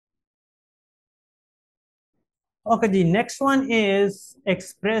Okay, the next one is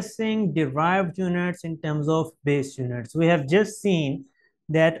expressing derived units in terms of base units. We have just seen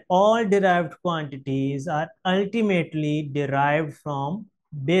that all derived quantities are ultimately derived from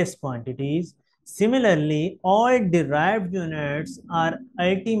base quantities. Similarly, all derived units are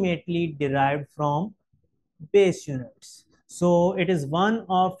ultimately derived from base units. So it is one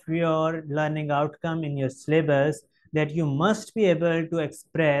of your learning outcome in your syllabus that you must be able to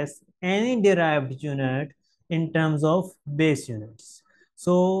express any derived unit in terms of base units.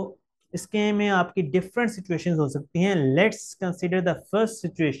 So इसके में आपकी different situations हो सकती हैं. Let's consider the first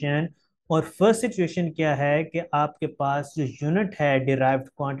situation. और first situation क्या है कि आपके पास जो यूनिट है डिराइव्ड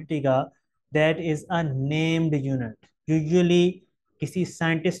क्वांटिटी का that is a named unit. Usually किसी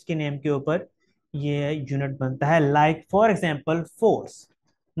साइंटिस्ट के नेम के ऊपर ये यूनिट बनता है. Like for example force.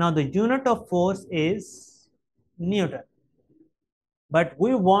 Now the unit of force is Newton, but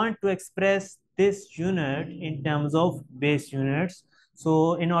we want to express this unit in terms of base units. So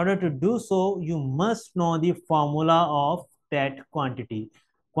in order to do so, you must know the formula of that quantity.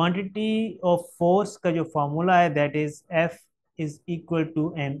 Quantity of force का जो formula है that is F is equal to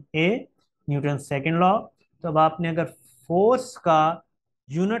ma, Newton second law. तो अब आपने अगर force का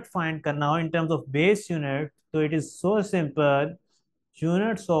unit find करना हो in terms of base unit तो it is so simple.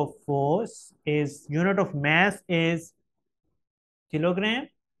 units of force is unit of mass is kilogram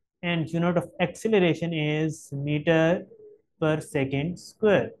and unit of acceleration is meter per second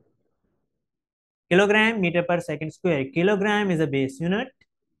square. Kilogram meter per second square. Kilogram is a base unit,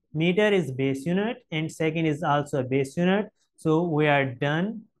 meter is base unit, and second is also a base unit. So we are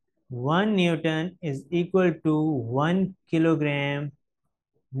done. 1 Newton is equal to 1 kilogram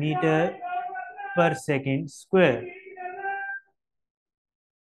meter per second square.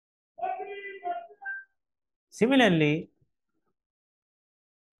 Similarly,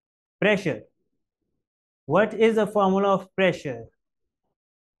 pressure. What is the formula of pressure?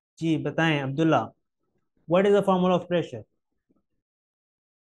 जी बताएं Abdullah. What is the formula of pressure?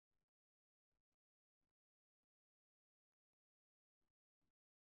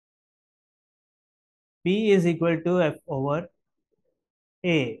 P is equal to F over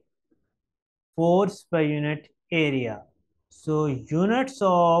A, force per unit area. So units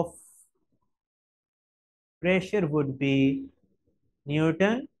of pressure would be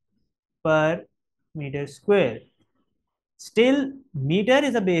Newton per meter square. Still, meter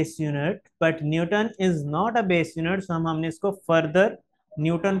is a base unit, but Newton is not a base unit. So हमने इसको further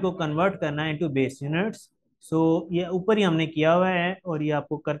Newton को convert करना है into base units. So ये ऊपर ही हमने किया हुआ है और ये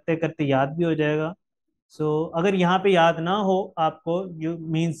आपको करते करते याद भी हो जाएगा. अगर यहाँ पे याद ना हो आपको, यू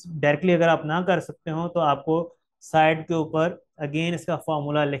मीन्स डायरेक्टली अगर आप ना कर सकते हो तो आपको साइड के ऊपर अगेन इसका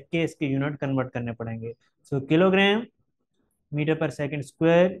फॉर्मूला लिख के इसके यूनिट कन्वर्ट करने पड़ेंगे. किलोग्राम मीटर पर second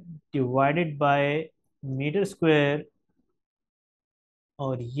square divided by metre square,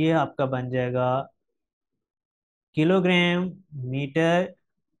 और ये आपका बन जाएगा किलोग्राम मीटर.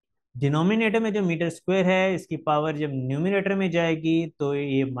 डिनोमिनेटर में जो मीटर स्क्वायर है इसकी पावर जब न्यूमिनेटर में जाएगी तो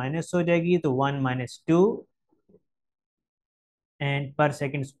ये माइनस हो जाएगी, तो 1 - 2 and per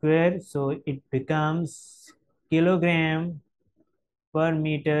second square, so it becomes kilogram per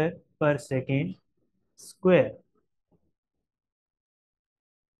meter per second square.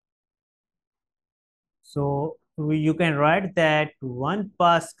 So you can write that 1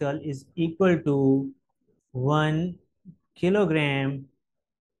 Pascal is equal to 1 kilogram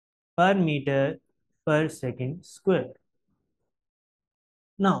per meter per second square.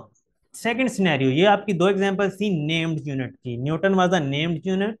 Now second scenario, ये आपकी दो examples थी named unit की. Newton was a named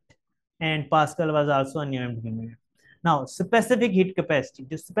unit and Pascal was also a named unit. Now specific heat capacity,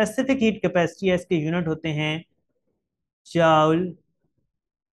 जो specific heat capacity है इसके unit होते हैं जूल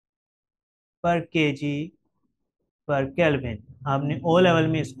पर केजी पर केल्विन. आपने ओ लेवल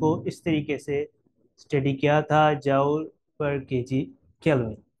में इसको इस तरीके से स्टडी किया था, जूल पर केजी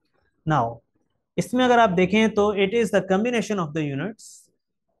केल्विन. नाउ इसमें अगर आप देखें तो it is the combination of the units,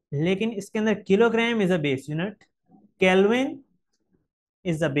 लेकिन इसके अंदर kilogram is a base unit, kelvin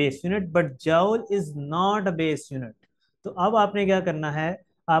is the base unit, but joule is not a base unit. तो अब आपने क्या करना है,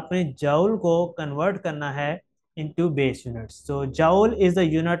 आपने जूल को कन्वर्ट करना है इनटू बेस यूनिट्स. तो joule is the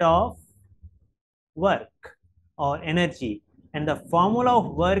unit of work और energy, and the formula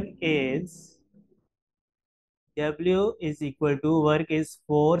of work is W is equal to work is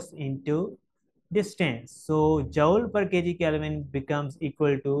force into distance. So joule per kg Kelvin becomes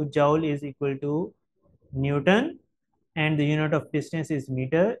equal to joule is equal to Newton, and the unit of distance is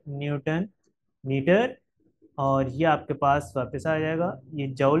meter, Newton metre. और ये आपके पास वापस आ जाएगा, ये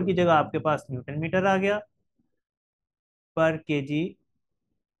joule की जगह आपके पास Newton metre आ गया पर केजी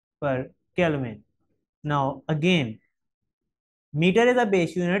पर kelvin. Now again, metre is a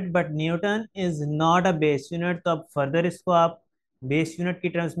base unit but Newton is not a base unit, तो अब फर्दर इसको आप बेस यूनिट की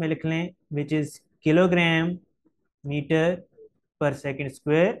टर्म्स में लिख लें, विच इज किलोग्राम मीटर पर सेकंड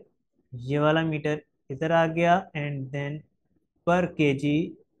स्क्वायर। ये वाला मीटर इधर आ गया, एंड देन पर केजी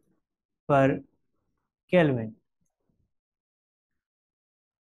पर केल्विन।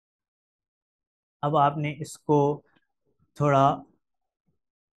 अब आपने इसको थोड़ा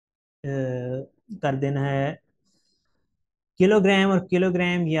कर देना है, किलोग्राम और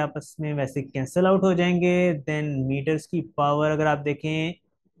किलोग्राम ये आपस में वैसे कैंसिल आउट हो जाएंगे। देन मीटर्स की पावर अगर आप देखें,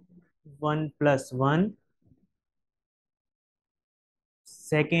 1 + 1,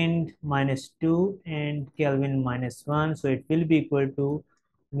 second -2, and Kelvin -1. So it will be equal to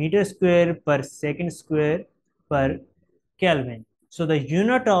meter square per second square per Kelvin. So the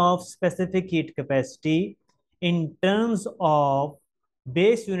unit of specific heat capacity in terms of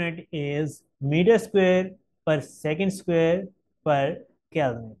base unit is meter square per second square per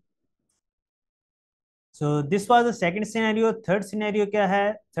Kelvin. So this was the second scenario. Third scenario क्या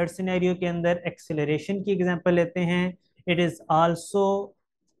है? Third scenario के अंदर acceleration की example लेते हैं. It is also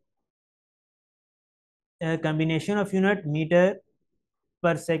a combination of unit meter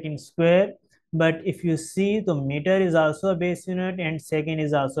per second square, but if you see the meter is also a base unit and second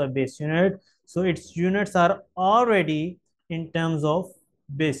is also a base unit, so its units are already in terms of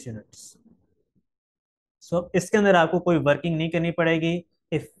base units. So इसके अंदर आपको कोई working नहीं करनी पड़ेगी.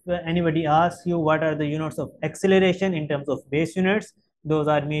 If anybody asks you what are the units of acceleration in terms of base units, those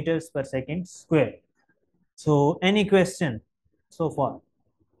are meters per second square. So any question so far?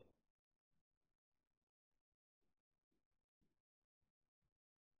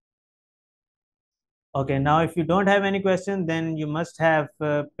 Okay, now if you don't have any question, then you must have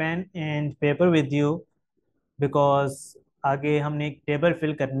pen and paper with you, because आगे हमने एक table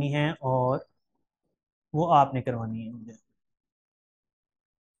fill करनी है और वो आपने करवानी है मुझे.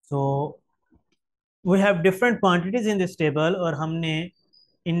 So we have different quantities in this table, और हमने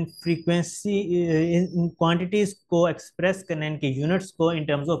इन फ्रीक्वेंसी इन क्वांटिटीज को एक्सप्रेस करना है, इनके यूनिट्स को in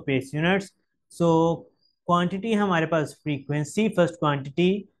terms of base units. So quantity हमारे पास फ्रीक्वेंसी फर्स्ट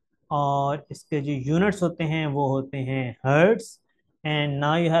क्वांटिटी, और इसके जो यूनिट्स होते हैं वो होते हैं hertz. And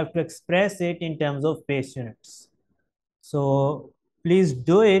now you have to express it in terms of base units. So please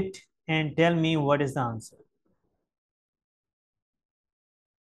do it and tell me what is the answer.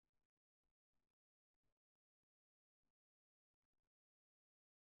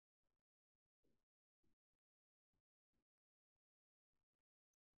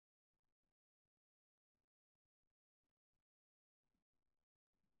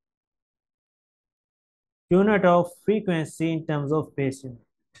 Unit of frequency in terms of base unit.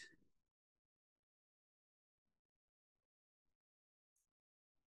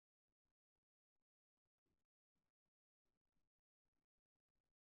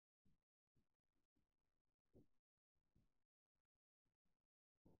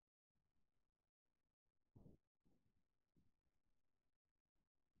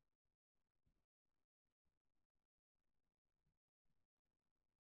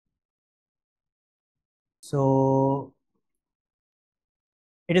 So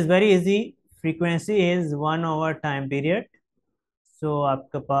it is very easy. Frequency is 1/time period. So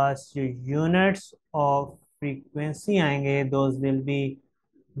आपके पास जो units of frequency आएंगे, those will be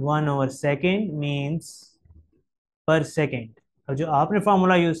 1/second, means per second. और जो आपने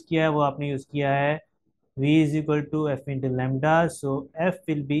formula use किया है वो आपने यूज किया है v is equal to f into lambda. So f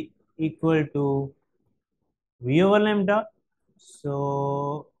will be equal to v over lambda. So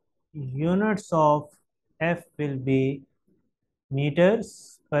units of f will be meters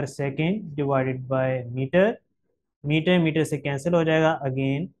per second divided by meter. Metre metre से cancel हो जाएगा,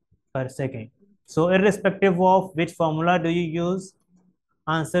 again पर second. So irrespective of which formula do you use,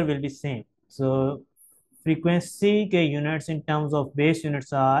 answer will be same. So frequency के units in terms of base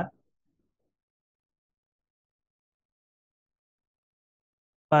units are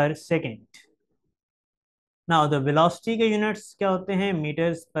per second. Now the velocity के units क्या होते हैं?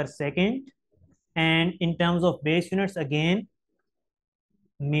 meters per second, and in terms of base units again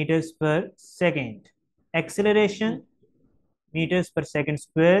meters per second. Acceleration meters per second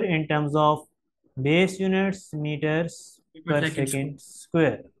square, in terms of base units meters per second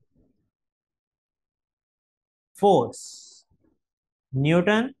square. Force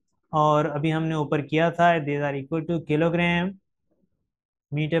Newton, और अभी हमने ऊपर किया था these are equal two kilogram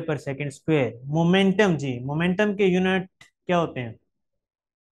metre पर second square. Momentum जी, momentum के unit क्या होते हैं?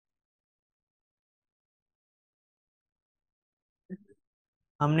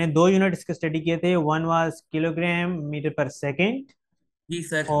 हमने दो यूनिट इसके स्टडी किए थे. वन वाज किलोग्राम मीटर पर second, ji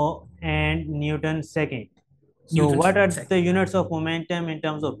sir. and Newton second. So Newton what are the second. units of momentum in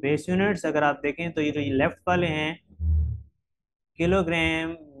terms of base units? अगर आप देखें तो ये जो लेफ्ट वाले हैं,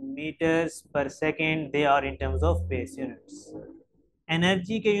 किलोग्राम मीटर्स पर second, they are in terms of base units.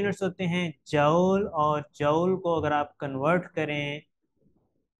 Energy के यूनिट्स होते हैं जूल, और जूल को अगर आप कन्वर्ट करें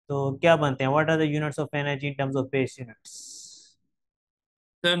तो क्या बनते हैं? What are the units of energy in terms of base units?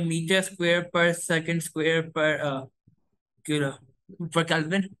 Sir metre square पर सेकंड स्क्वायर पर किलो पर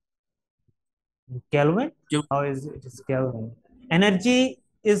केल्विन। केल्विन? जो how is it is kelvin? Energy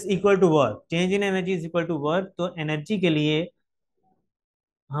is equal to work, change in energy is equal to work. तो energy के लिए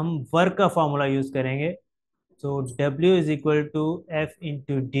हम work का formula use करेंगे। सो W is equal to F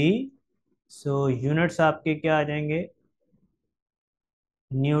into D. So units आपके क्या आ जाएंगे?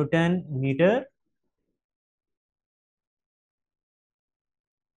 Newton metre.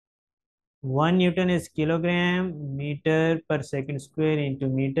 1 Newton is kilogram metre पर second square into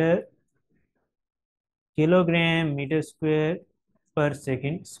metre, kilogram metre square पर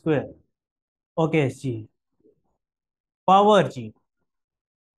second square. Okay ji. Power ji,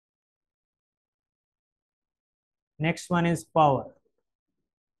 next one is power.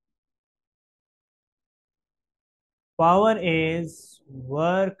 Power is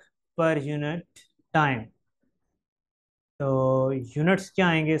work per unit time. तो units क्या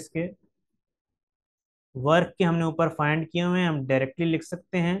आएंगे इसके? Work के हमने ऊपर find किए हुए हैं, हम डायरेक्टली लिख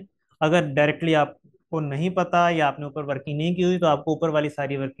सकते हैं। अगर डायरेक्टली आपको नहीं पता या आपने ऊपर वर्किंग नहीं की हुई तो आपको ऊपर वाली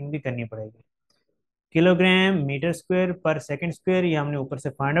सारी वर्किंग भी करनी पड़ेगी। किलोग्राम मीटर स्क्वायर पर सेकंड स्क्वायर, ये हमने ऊपर से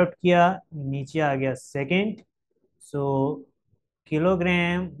फाइंड आउट किया, नीचे आ गया सेकंड। सो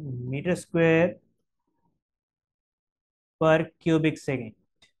किलोग्राम मीटर स्क्वायर पर cubic second,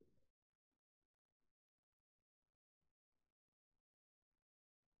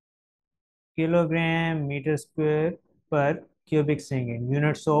 kilogram metre square पर cubic second.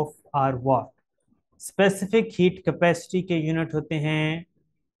 Units of are what? Specific heat capacity के यूनिट होते हैं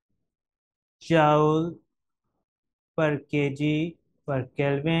जूल पर केजी पर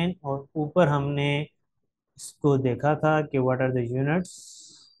केल्विन, और ऊपर हमने इसको देखा था कि what are the units?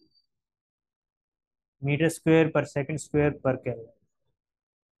 Metre square पर सेकंड स्क्वायर पर kelvin.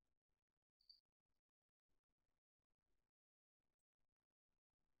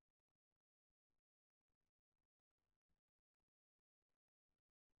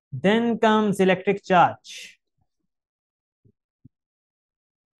 Then comes electric charge.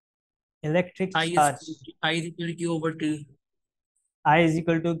 Electric I is charge. I is equal to over T. I is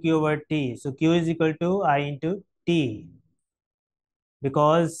equal to Q over T. So Q is equal to I into T.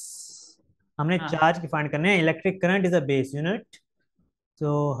 Because हमने हाँ charge की find करने हैं, electric current is a base unit.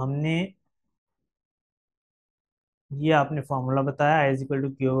 तो हमने ये आपने formula बताया, I is equal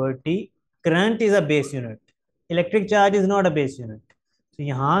to Q over T। Current is a base unit, electric charge is not a base unit. तो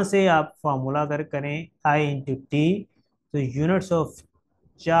यहाँ से आप फॉर्मूला अगर करें I into T, तो units of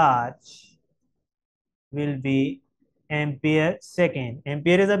charge will be ampere second.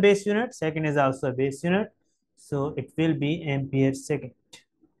 Ampere is a base unit, second is also a base unit, so it will be ampere second.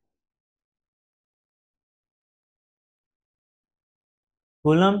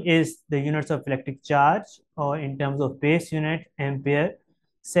 Coulomb is the units of electric charge, or in terms of base unit, ampere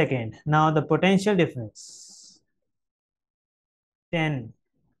second. Now the potential difference, 10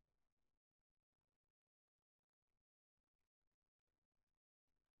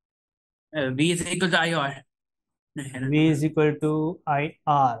 we is equal to I R. है ना। V is equal to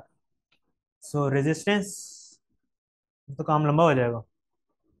IR. So resistance, तो काम लंबा हो जाएगा,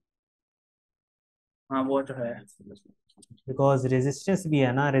 हाँ वो तो है। बिकॉज रेजिस्टेंस भी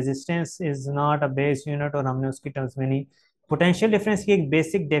है ना, resistance is not a base unit, और हमने उसकी टर्म्स में नहीं। पोटेंशियल डिफरेंस की एक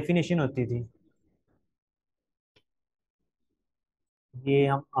बेसिक डेफिनेशन होती थी, ये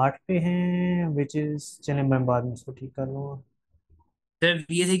हम 8 पे हैं, विच इज, चले मैं बाद में इसको ठीक कर लूँगा। Sir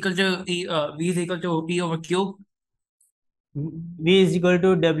we is equal to we is equal to P over Q. V is equal to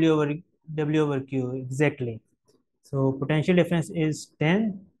W over Q, exactly. So potential difference is 10,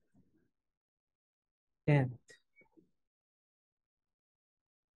 10।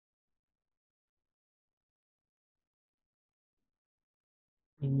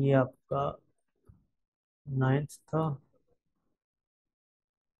 ये आपका नाइन्थ था।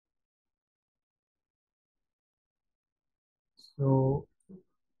 So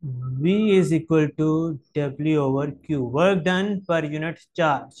V is equal to W over Q, work done per unit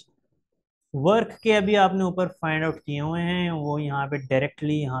charge। Work के अभी आपने ऊपर find out किए हुए हैं, वो यहाँ पे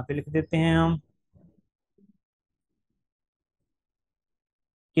डायरेक्टली यहाँ पे लिख देते हैं हम।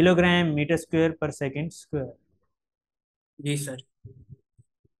 किलोग्राम मीटर स्क्वायर पर सेकंड स्क्वायर। जी सर।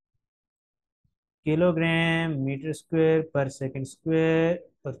 किलोग्राम मीटर स्क्वायर पर सेकंड स्क्वायर,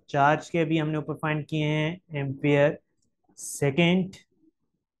 और चार्ज के भी हमने ऊपर फाइंड किए हैं एम्पियर सेकंड।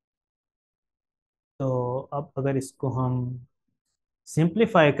 तो अब अगर इसको हम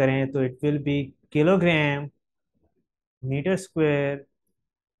सिंप्लीफाई करें तो it will be kilogram metre square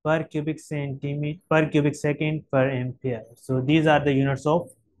per cubic centimeter per cubic second per ampere. So these are the units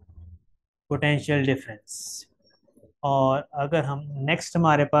of potential difference. और अगर हम नेक्स्ट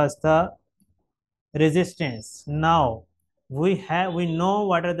हमारे पास था resistance. Now we know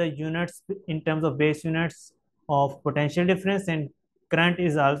what are the units in terms of base units of potential difference, and current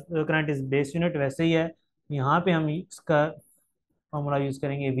is base unit वैसे ही है। यहाँ पे हम इसका फॉर्मूला यूज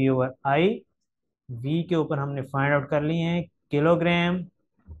करेंगे v ओवर आई। v के ऊपर हमने फाइंड आउट कर लिए हैं किलोग्राम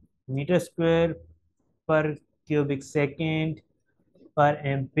मीटर स्क्वायर पर cubic second per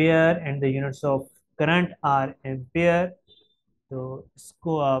ampere, and the units of current are ampere। तो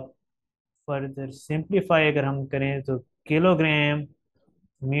इसको आप फर्दर सिंप्लीफाई अगर हम करें तो किलोग्राम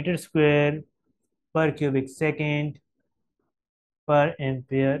मीटर स्क्वायर पर cubic second per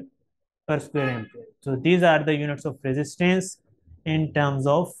ampere per square ampere. So these are the units of resistance in terms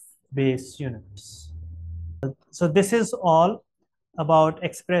of base units. So this is all about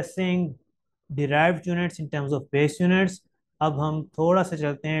expressing derived units in terms of base units. अब हम थोड़ा सा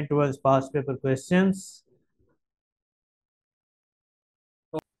चलते हैं towards past paper questions.